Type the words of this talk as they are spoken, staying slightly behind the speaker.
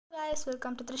guys,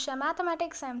 welcome to Thrisha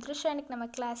Mathematics. I am Thrisha and நம்ம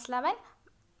Class 11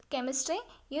 Chemistry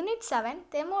Unit 7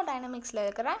 Thermodynamics ல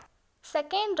இருக்கிற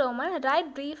Second Roman write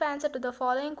brief answer to the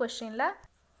following question ல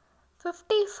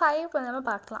 55 நம்ம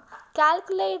பார்க்கலாம்.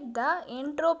 Calculate the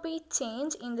entropy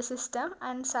change in the system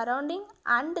and surrounding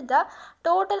and the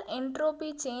total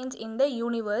entropy change in the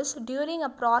universe during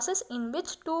a process in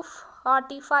which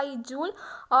 245 joule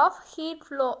of heat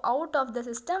flow out of the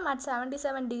system at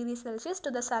 77 degrees Celsius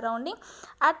to the surrounding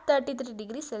at 33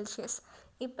 degrees Celsius.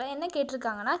 இப்போ என்ன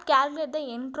கேட்டிருக்காங்கன்னா calculate the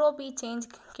entropy change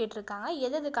கேட்டிருக்காங்க.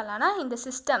 எதுக்கெல்லாம்னா இந்த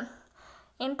system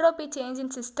entropy change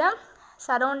in system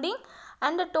surrounding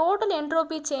and the total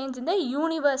entropy change in the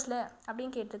universe ல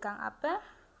அப்படினு கேட்டிருக்காங்க. அப்ப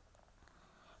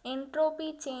entropy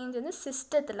change இந்த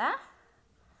சிஸ்டத்துல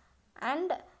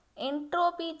and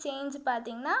entropy change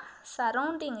பாத்தீங்கன்னா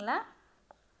சரௌண்டிங்ல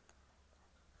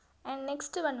and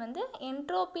next one வந்து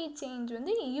entropy change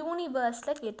வந்து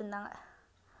யூனிவர்ஸ்ல கேட்டிருந்தாங்க.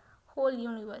 whole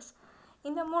universe.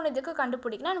 இந்த மூணு இதுக்கு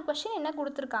கண்டுபிடிக்கணும். அந்த क्वेश्चन என்ன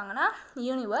கொடுத்திருக்காங்கன்னா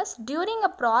universe during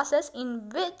a process in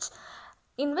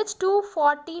which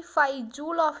 245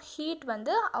 joule of heat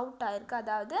வந்து அவுட் ஆயிருக்கு.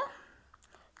 அதாவது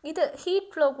இது heat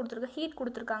flow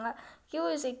கொடுத்திருக்காங்க. Q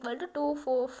is equal to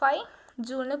 245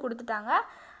 joule னு கொடுத்துட்டாங்க.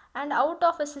 and out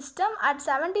of a system at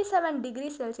 77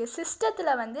 degrees Celsius.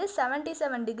 சிஸ்டத்துல வந்து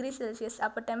 77 degrees Celsius.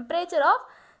 அப்ப temperature of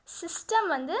system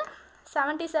வந்து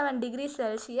 77 degrees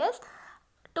Celsius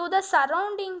to the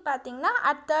surrounding பாத்தீங்கன்னா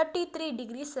at 33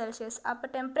 degrees Celsius.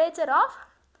 அப்ப temperature of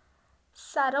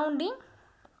surrounding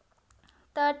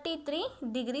 33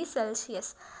 degrees Celsius.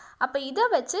 அப்ப இத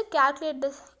வச்சு calculate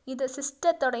இது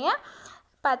சிஸ்டத்தோட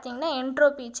பாத்தீங்கன்னா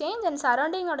entropy change and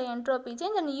surrounding ஓட entropy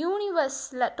change and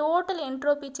universeல total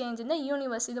entropy change in the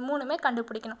universe இது மூணுமே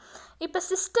கண்டுபிடிக்கணும். இப்ப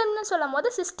சிஸ்டம்னு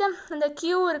சொல்லும்போது சிஸ்டம் அந்த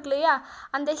Q இருக்குலையா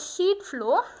அந்த heat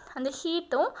flow அந்த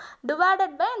ஹீட்டும்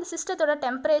divided by அந்த சிஸ்டத்தோட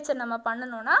temperature நம்ம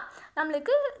பண்ணனும்னா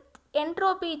நமக்கு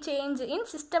entropy change in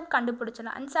system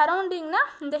கண்டுபிடிச்சலாம். and surroundingனா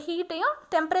இந்த ஹீட்டையும்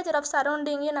temperature of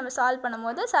surroundingையும் நம்ம சால்வ்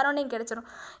பண்ணும்போது சரௌண்டிங் கிடைச்சிரும்.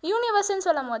 யூனிவர்ஸ்னு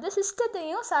சொல்லும்போது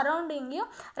சிஸ்டத்தையும்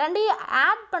சரௌண்டிங்கையும் ரெண்டையும்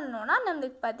ஆட் பண்ணோம்னா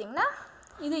நமக்கு பாத்தீங்கன்னா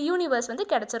இது யூனிவர்ஸ் வந்து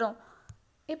கிடைச்சிரும்.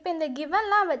 இப்போ இந்த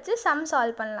givenலாம் வச்சு சம்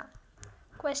சால்வ் பண்ணலாம்.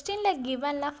 क्वेश्चनல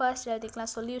givenலாம் ஃபர்ஸ்ட்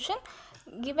எழுதிக்கலாம். சொல்யூஷன்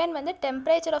given வந்து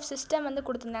temperature of system வந்து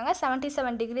கொடுத்திருந்தாங்க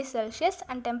 77 degrees Celsius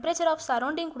and temperature of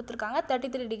surrounding கொடுத்திருக்காங்க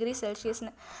 33 degrees Celsius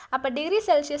னு. அப்ப டிகிரி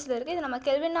செல்சியஸ்ல இருக்கு இது நம்ம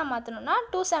கெல்வினா மாத்தணும்னா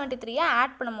 273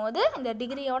 ஆட் பண்ணும்போது இந்த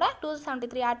டிகிரியோட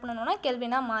 273 ஆட் பண்ணனும்னா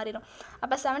கெல்வினா மாறிடும்.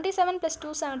 அப்ப 77 +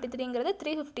 273ங்கிறது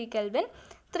 350 கெல்வின்.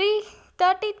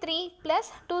 33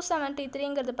 +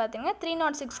 273ங்கிறது பாத்தீங்கன்னா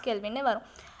 306 கெல்வின் வரும்.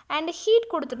 and heat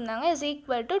கொடுத்திருந்தாங்க is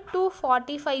equal to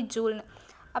 245 joule னு.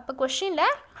 அப்ப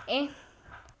क्वेश्चनல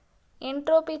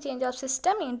entropy change of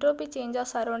system, entropy change of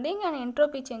surrounding and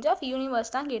entropy change of universe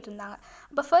தான் கேட்டிருந்தாங்க.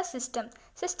 அப்ப first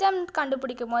system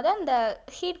கண்டுபிடிக்கும்போது அந்த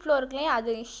heat flow இருக்குல்ல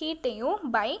அது ஹீட்டையும்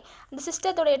by அந்த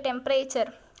சிஸ்டத்தோட temperature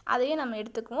அதையும் நம்ம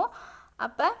எடுத்துக்குவோம்.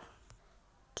 அப்ப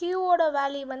Q ஓட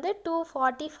வேல்யூ வந்து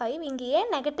 245 இங்கேயே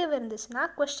நெகட்டிவ் இருந்துச்சுனா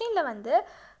क्वेश्चनல வந்து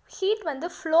heat வந்து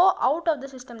flow out of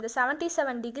the system the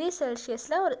 77 degrees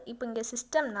Celsiusல ஒரு இப்போ இங்க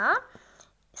சிஸ்டம்னா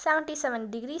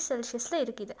 77 degrees Celsiusல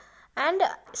இருக்குது. and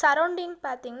surrounding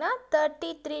பாத்தீங்கன்னா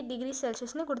 33 degrees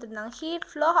Celsius னு கொடுத்திருந்தாங்க. heat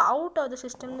flow out of the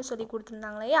system னு சொல்லி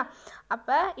கொடுத்திருந்தாங்கலையா.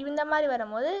 அப்ப இந்த மாதிரி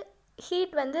வரும்போது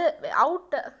heat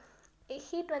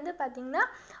வந்து பாத்தீங்கன்னா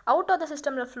out of the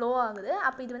systemல flow ஆகுது.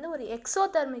 அப்ப இது வந்து ஒரு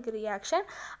exothermic reaction.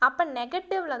 அப்ப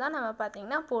நெகட்டிவ்ல தான் நம்ம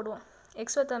பாத்தீங்கன்னா போடுவோம்.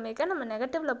 எக்ஸோதெர்மிக்கை நம்ம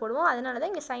நெகட்டிவ்ல போடுவோம். அதனால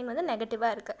தான் இங்க சைன் வந்து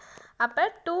நெகட்டிவா இருக்கு. அப்ப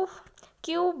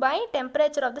 2Q by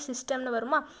temperature of the system னு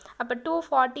வருமா. அப்ப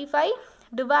 245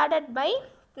 divided by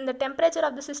இந்த temperature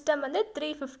of the system வந்து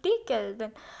 350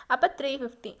 Kelvin. அப்ப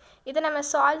 350. இத நம்ம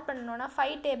சால்வ் பண்ணனும்னா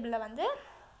 5 டேபிள்ல வந்து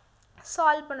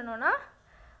சால்வ் பண்ணனும்னா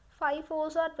 5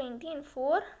 4s are 20 and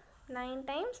 4 9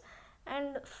 times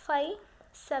and 5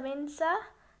 7s are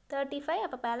 35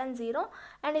 அப்ப பேலன்ஸ் 0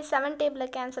 and இது 7 டேபிள்ல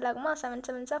கேன்சல் ஆகுமா 7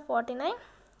 7s are 49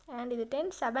 and இது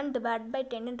 10 7 divided by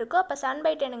 10 ன்னு இருக்கும். அப்ப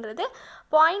 7/10ங்கிறது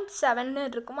 0.7 ன்னு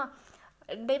இருக்குமா.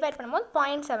 டிவைட் பண்ணும்போது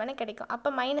 0.7 கிடைக்கும்.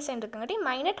 அப்ப minus sign இருக்குங்கட்டி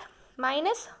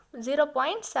minus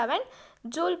 0.7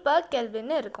 joule per Kelvin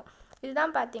ன்னு இருக்கும்.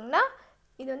 இதுதான் பாத்தீங்கன்னா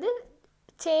இது வந்து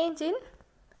change in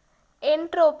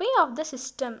entropy of the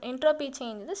system. entropy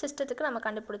change இந்த சிஸ்டத்துக்கு நம்ம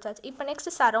கண்டுபிடிச்சாச்சு. இப்போ next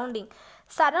surrounding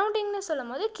னு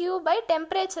சொல்லும்போது Q by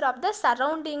temperature of the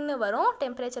surrounding னு வரும்.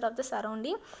 temperature of the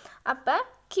surrounding. அப்ப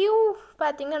Q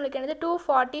பாத்தீங்கன்னா நமக்கு என்னது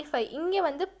 245 இங்க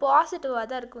வந்து பாசிட்டிவா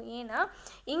தான் இருக்கும். ஏனா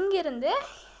இங்க இருந்து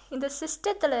இந்த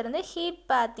சிஸ்டத்துல இருந்து ஹீட்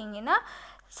பாத்தீங்கன்னா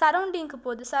சரௌண்டிங்க்கு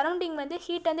போகுது. சரௌண்டிங் வந்து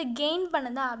ஹீட் வந்து கெயின்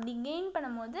பண்ணுதா. அப்படி கெயின்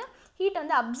பண்ணும்போது ஹீட்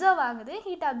வந்து அப்சர்வ் ஆகுது.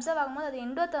 ஹீட் அப்சர்வ் ஆகும்போது அது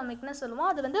எண்டோதெர்மிக்னு சொல்லுவோம்.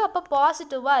 அது வந்து அப்போ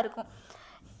பாசிட்டிவாக இருக்கும்.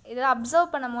 இதை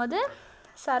அப்சர்வ் பண்ணும்போது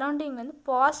சரௌண்டிங் வந்து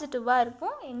பாசிட்டிவாக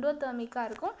இருக்கும், எண்டோதெர்மிக்காக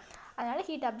இருக்கும். அதனால்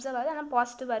ஹீட் அப்சர்வ் ஆகுது, ஆனால்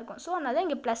பாசிட்டிவாக இருக்கும். ஸோ அதனால தான்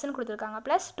இங்கே ப்ளஸ்ன்னு கொடுத்துருக்காங்க.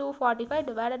 ப்ளஸ் 245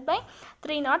 டிவைடட் பை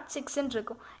 306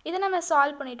 இருக்கும். இதை நம்ம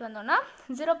சால்வ் பண்ணிட்டு வந்தோம்னா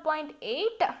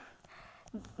 0.8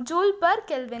 ஜூல் பர்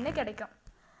கெல்வின்னு கிடைக்கும்.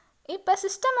 இப்போ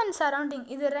சிஸ்டம் அண்ட் சரௌண்டிங்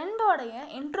இது ரெண்டோடைய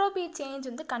என்ட்ரோபி சேஞ்ச்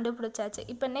வந்து கண்டுபிடிச்சாச்சு.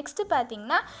 இப்போ நெக்ஸ்ட்டு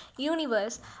பார்த்தீங்கன்னா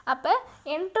யூனிவர்ஸ். அப்போ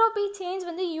என்ட்ரோபி சேஞ்ச்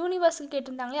வந்து யூனிவர்ஸுக்கு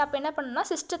கேட்டிருந்தாங்களே, அப்போ என்ன பண்ணணும்னா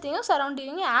சிஸ்டத்தையும்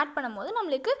சரௌண்டிங்கையும் ஆட் பண்ணும்போது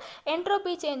நம்மளுக்கு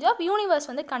என்ட்ரோபி சேஞ்ச் ஆஃப் யூனிவர்ஸ்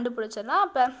வந்து கண்டுபிடிச்சிடலாம்.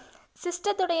 அப்போ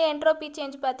சிஸ்டத்துடைய என்ட்ரோபி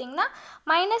சேஞ்ச் பார்த்தீங்கன்னா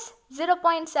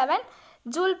 -0.7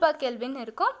 ஜூல் பர் கெல்வின்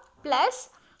இருக்கும். ப்ளஸ்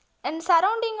அண்ட்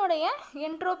சரௌண்டிங்கோடைய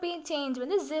என்ட்ரோபி சேஞ்ச்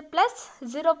வந்து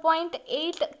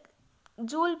 +0.8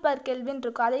 ஜூல் பர் கெல்வின்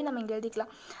இருக்கும். அதையும் நம்ம இங்கே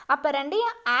எழுதிக்கலாம். அப்போ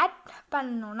ரெண்டையும் ஆட்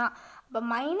பண்ணணுன்னா அப்போ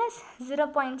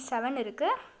 -0.7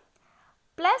 இருக்குது,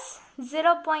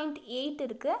 +0.8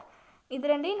 இருக்குது. இது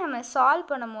ரெண்டையும் நம்ம சால்வ்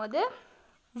பண்ணும்போது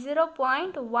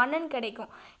 0.1ன்னு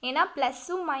கிடைக்கும். ஏன்னா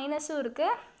ப்ளஸ்ஸும் மைனஸும்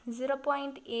இருக்குது.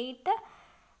 0.8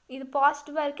 இது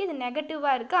பாசிட்டிவாக இருக்குது, இது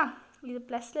நெகட்டிவாக இருக்கா, இது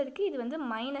ப்ளஸில் இருக்குது, இது வந்து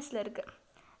மைனஸில் இருக்குது.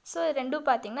 ஸோ ரெண்டும்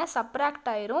பார்த்திங்கன்னா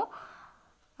சப்ராக்ட் ஆயிரும்.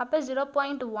 அப்போ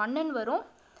 0.1ன்னு வரும்.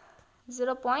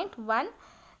 0.1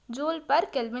 ஜூல் பர்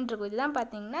கெல்வின் இருக்கும். இதுதான்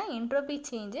பார்த்தீங்கன்னா entropy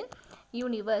change in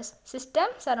universe.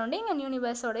 System, surrounding and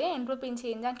யூனிவர்ஸோடைய entropy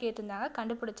change தான் கேட்டிருந்தாங்க,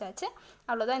 கண்டுபிடிச்சாச்சு.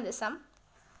 அவ்வளோதான் இந்த சம்.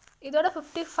 இதோட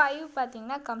 55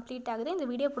 பார்த்தீங்கன்னா கம்ப்ளீட் ஆகுது. இந்த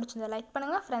வீடியோ பிடிச்சிருந்தா லைக்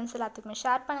பண்ணுங்கள், ஃப்ரெண்ட்ஸ் எல்லாத்துக்குமே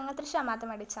ஷேர் பண்ணுங்கள். த்ரிஷா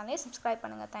மேத்தமெட்டிக்ஸ் சேனலை சப்ஸ்கிரைப்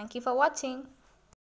பண்ணுங்கள். தேங்க்யூ ஃபார் வாட்சிங்.